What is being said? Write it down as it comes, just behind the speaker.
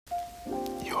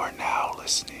You are now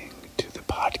listening to the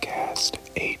podcast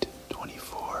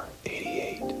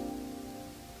 82488.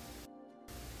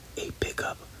 A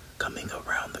pickup coming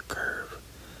around the curve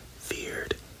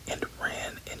veered and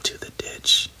ran into the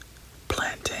ditch.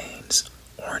 Plantains,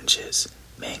 oranges,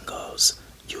 mangoes,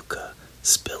 yucca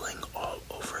spilling all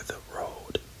over the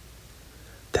road.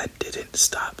 That didn't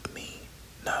stop me,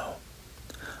 no.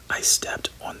 I stepped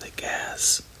on the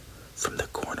gas. From the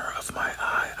corner of my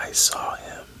eye I saw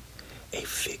him, a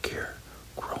figure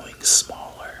growing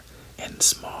smaller and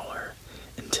smaller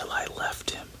until I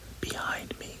left him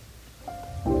behind me.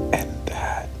 And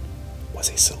that was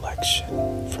a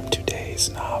selection from today's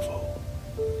novel,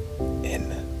 In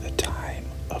the Time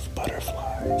of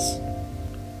Butterflies,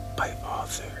 by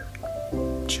author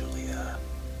Julia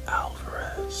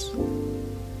Alvarez.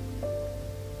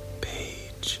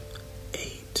 Page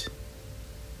 8.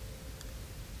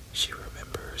 She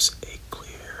remembers a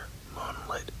clear,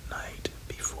 moonlit night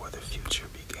before the future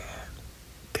began.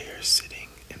 They are sitting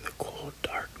in the cool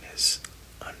darkness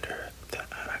under the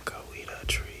anacahuita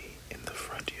tree in the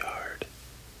front yard.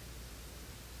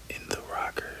 In the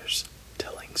rockers,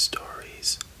 telling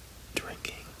stories,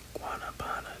 drinking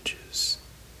guanabana juice.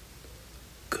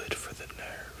 Good for the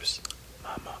nerves,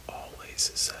 Mama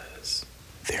always says.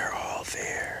 They're all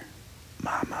there,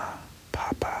 Mama,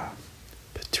 Papa,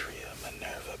 Petria,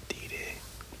 Minerva, Dede.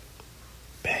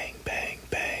 Bang, bang,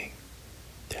 bang.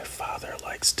 Their father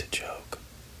likes to joke,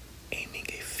 aiming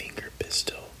a finger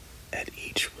pistol at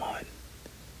each one,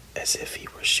 as if he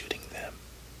were shooting them,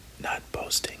 not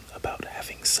boasting about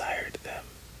having sired them.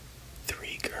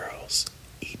 3 girls,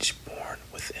 each born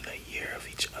within a year of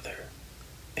each other.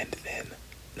 And then,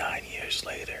 9 years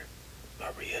later,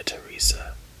 Maria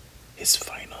Teresa, his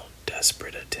final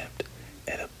desperate attempt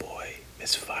at a boy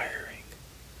misfiring.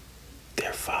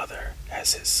 Their father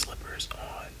has his slippers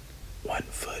on, one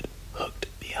foot hooked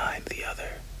behind the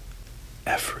other.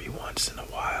 Every once in a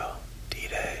while,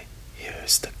 Dede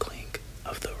hears the clink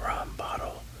of the rum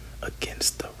bottle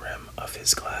against the rim of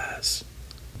his glass.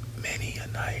 Many a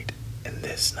night, and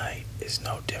this night is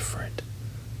no different.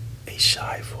 A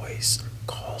shy voice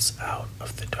calls out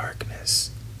of the darkness,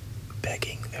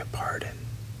 begging their pardon.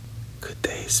 Could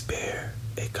they spare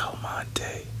a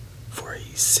calmante for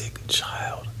a sick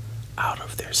child out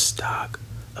of their stock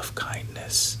of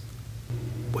kindness?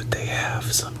 Would they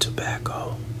have some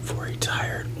tobacco for a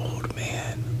tired old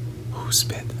man who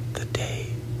spent the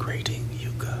day grating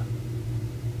yucca?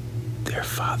 Their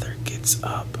father gets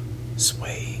up,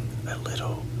 swaying a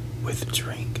little with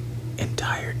drink and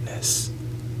tiredness,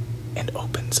 and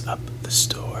opens up the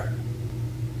store.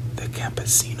 The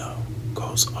campesino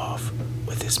goes off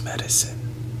with his medicine,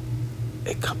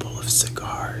 a couple of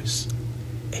cigars,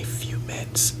 a few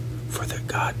mints for the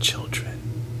godchildren.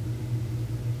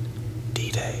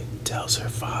 Dede tells her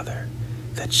father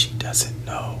that she doesn't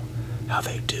know how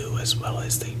they do as well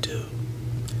as they do,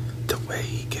 the way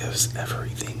he gives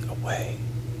everything away.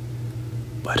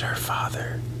 But her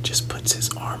father just puts his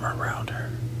arm around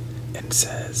her and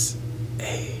says,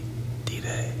 "Hey,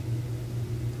 Dede,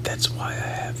 that's why I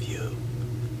have you.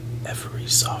 Every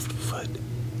soft foot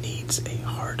needs a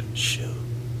hard shoe."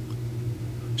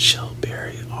 "She'll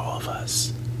bury all of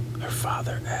us," her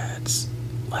father adds,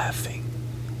 laughing,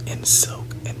 "in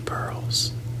silk and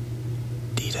pearls."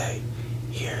 Dede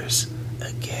hears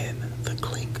again the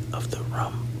clink of the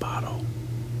rum bottle.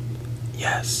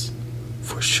 Yes,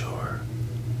 for sure,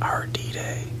 our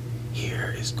Dede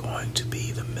here is going to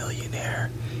be the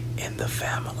millionaire in the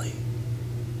family.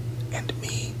 And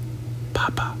me,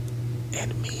 Papa,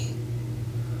 and me.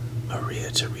 Maria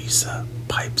Teresa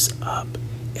pipes up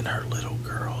in her little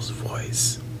girl's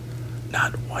voice,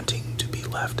 not wanting to be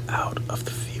left out of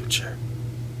the future.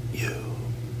 "You,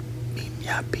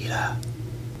 Niña Pira,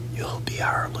 you'll be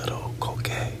our little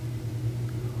coque.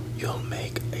 You'll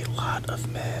make a lot of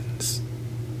men's."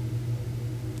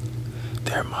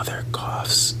 Their mother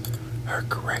coughs, her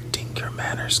correcting your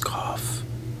manners cough.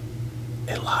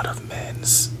 A lot of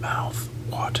men's mouth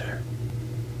water,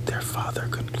 their father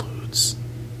concludes.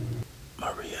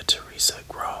 Maria Teresa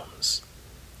groans.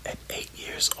 At 8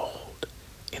 years old,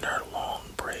 in her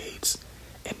long braids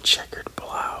and checkered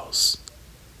blouse.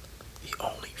 The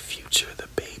only future the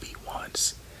baby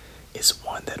wants is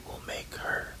one that will make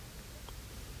her.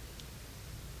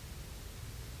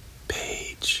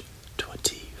 Page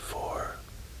 24.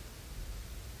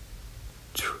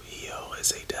 Trujillo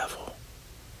is a devil,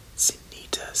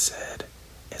 Sinita said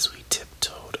as we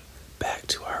tiptoed back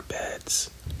to our beds.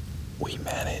 We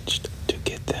managed to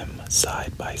get them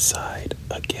side by side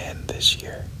again this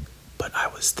year, but I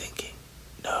was thinking,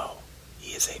 no,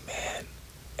 he is a man,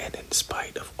 and in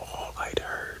spite of all I'd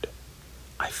heard,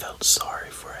 I felt sorry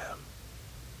for him.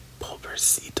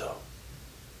 Pobrecito.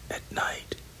 At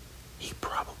night, he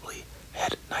probably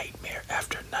had nightmare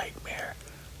after nightmare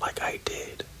like I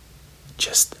did,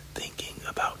 just thinking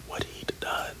about what he'd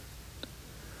done.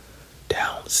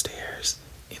 Downstairs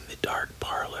in the dark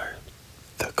parlor,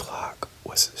 The clock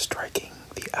was striking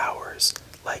the hours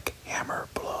like hammer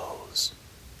blows.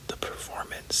 the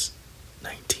performance,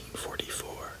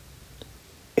 1944.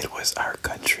 It was our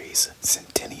country's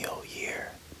centennial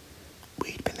year.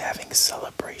 We'd been having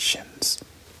celebrations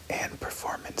and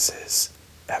performances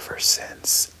ever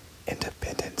since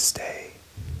Independence Day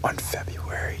on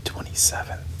February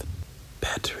 27th.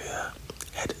 Patria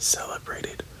had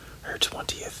celebrated her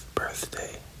 20th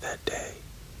birthday that day,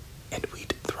 and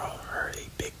we'd thrown her a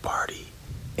big party.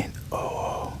 In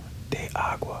Ojo de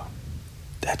Agua.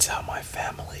 That's how my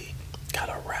family got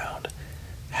around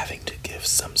having to give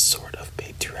some sort of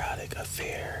patriotic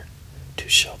affair to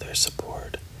show their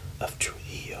support of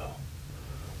Trujillo.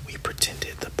 We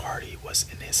pretended the party was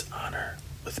in his honor,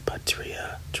 with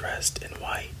Patria dressed in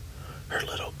white, her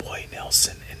little boy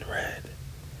Nelson in red,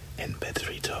 and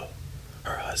Pedrito,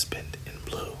 her husband, in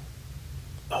blue.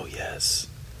 Oh yes,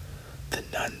 the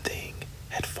nun thing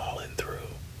had fallen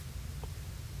through.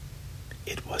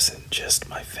 It wasn't just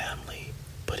my family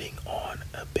putting on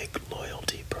a big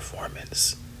loyalty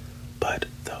performance, but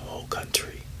the whole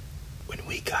country. When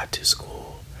we got to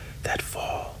school that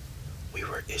fall, we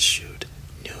were issued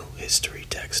new history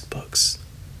textbooks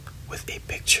with a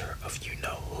picture of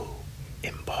you-know-who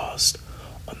embossed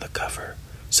on the cover,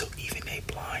 so even a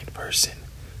blind person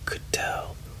could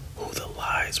tell who the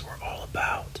lies were all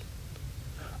about.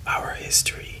 Our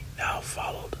history now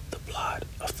followed the plot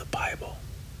of the Bible.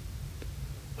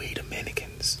 We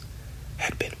Dominicans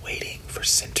had been waiting for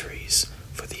centuries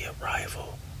for the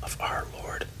arrival of our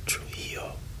Lord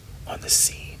Trujillo on the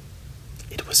scene.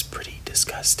 It was pretty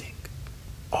disgusting.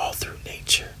 All through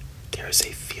nature, there is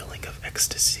a feeling of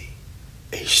ecstasy.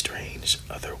 A strange,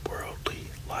 otherworldly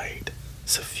light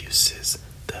suffuses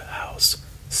the house,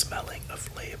 smelling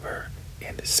of labor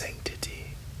and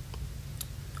sanctity.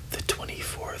 The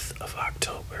 24th of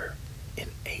October in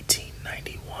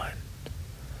 1891,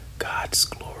 God's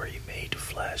glory made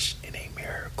flesh in a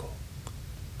miracle.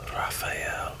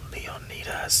 Rafael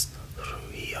Leonidas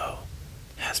Trujillo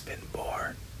has been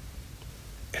born.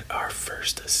 At our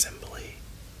first assembly,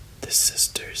 the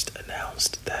sisters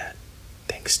announced that,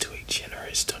 thanks to a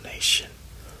generous donation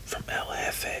from El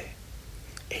Jefe,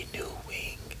 a new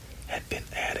wing had been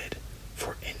added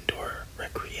for indoor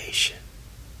recreation.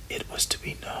 It was to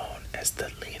be known as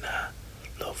the Lina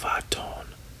Lovaton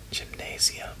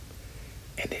Gymnasium,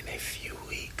 and in a few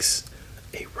weeks,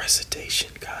 a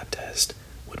recitation contest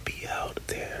would be held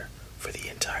there for the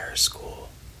entire school.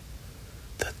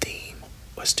 The theme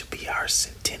was to be our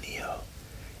centennial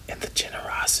and the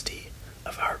generosity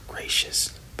of our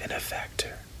gracious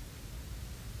benefactor.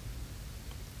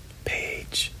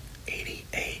 Page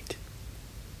 88.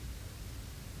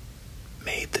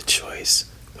 Made the choice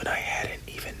when I hadn't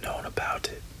even known about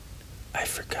it. I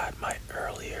forgot my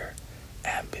earlier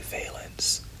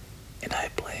ambivalence, and I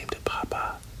blamed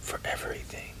Papa for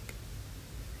everything.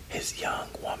 His young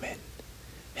woman,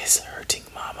 his hurting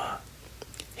mama,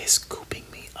 his scooping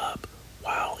me up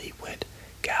while he went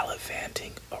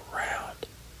gallivanting around.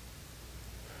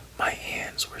 My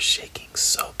hands were shaking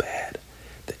so bad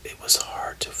that it was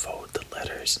hard to fold the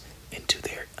letters into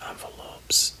their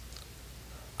envelopes.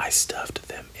 I stuffed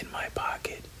them in my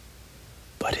pocket,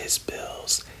 but his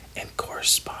bills and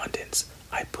correspondence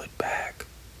I put back.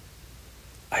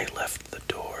 I left the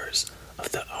doors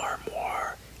of the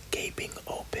armoire gaping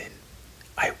open.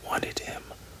 I wanted him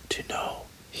to know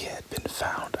He had been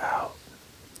found out.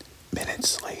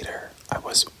 Minutes later, I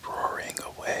was roaring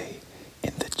away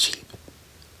in the Jeep.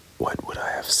 What would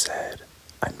I have said?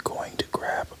 I'm going to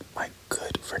grab my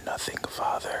good-for-nothing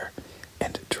father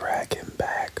and drag him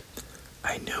back.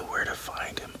 I knew where to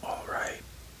find him all right.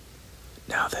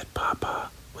 Now that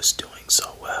Papa was doing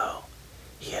so well,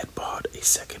 he had bought a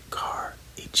second car,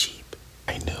 a Jeep.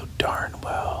 I knew darn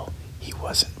well he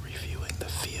wasn't reviewing the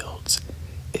fields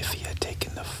if he had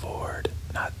taken the Ford,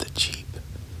 not the Jeep.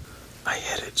 I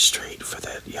headed straight for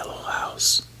that yellow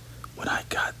house. When I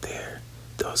got there,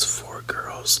 those four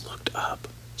girls looked up,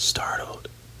 startled.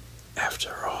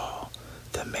 After all,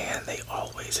 the man they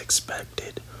always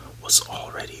expected was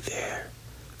already there,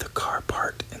 the car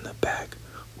parked in the back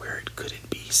where it couldn't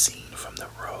be seen from the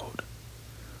road.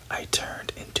 I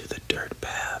turned into the dirt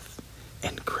path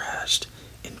and crashed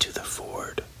into the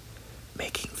Ford,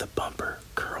 making the bumper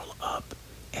curl up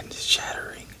and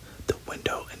shattering the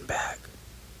window and back.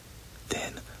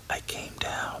 Then I came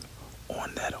down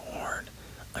on that horn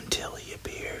he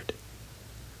appeared,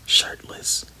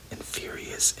 shirtless and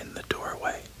furious in the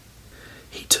doorway.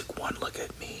 He took one look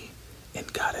at me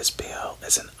and got as pale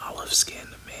as an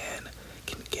olive-skinned man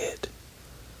can get.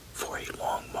 For a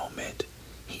long moment,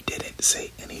 he didn't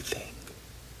say anything.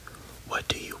 "What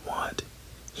do you want?"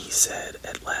 he said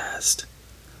at last.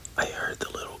 I heard the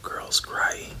little girls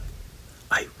crying.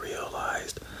 I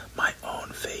realized my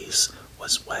own face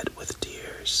was wet with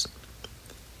tears.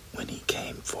 When he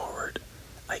came forward,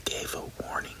 I gave a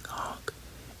warning honk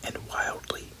and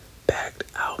wildly backed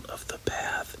out of the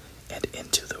path and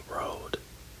into the road.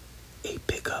 A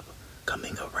pickup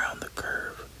coming around the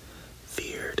curve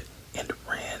veered and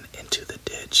ran into the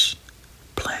ditch.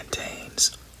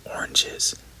 Plantains,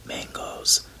 oranges,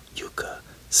 mangoes, yucca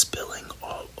spilling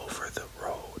all over the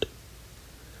road.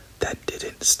 That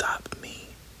didn't stop me,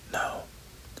 no.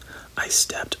 I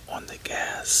stepped on the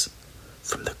gas.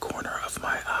 From the corner of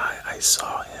my eye, I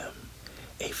saw him,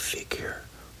 a figure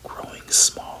growing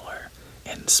smaller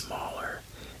and smaller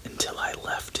until I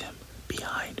left him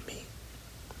behind me.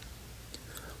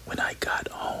 When I got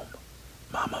home,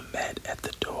 Mama met at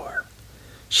the door.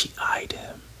 She eyed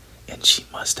him, and she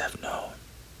must have known.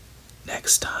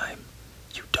 Next time,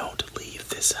 you don't leave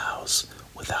this house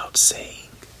without saying.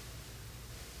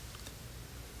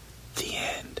 The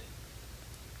end.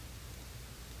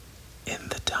 In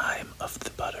the Time of the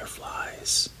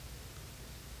Butterflies.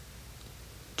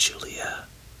 Julia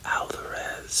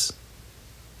Alvarez.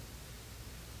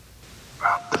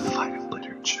 Throughout the flight of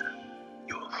literature,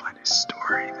 you will find a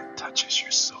story that touches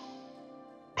your soul.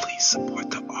 Please support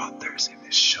the authors in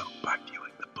this show by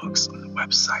viewing the books on the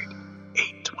website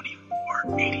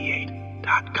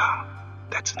 82488.com.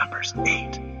 That's numbers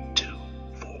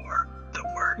 824, the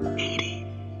word 80,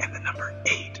 and the number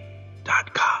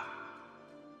 8.com.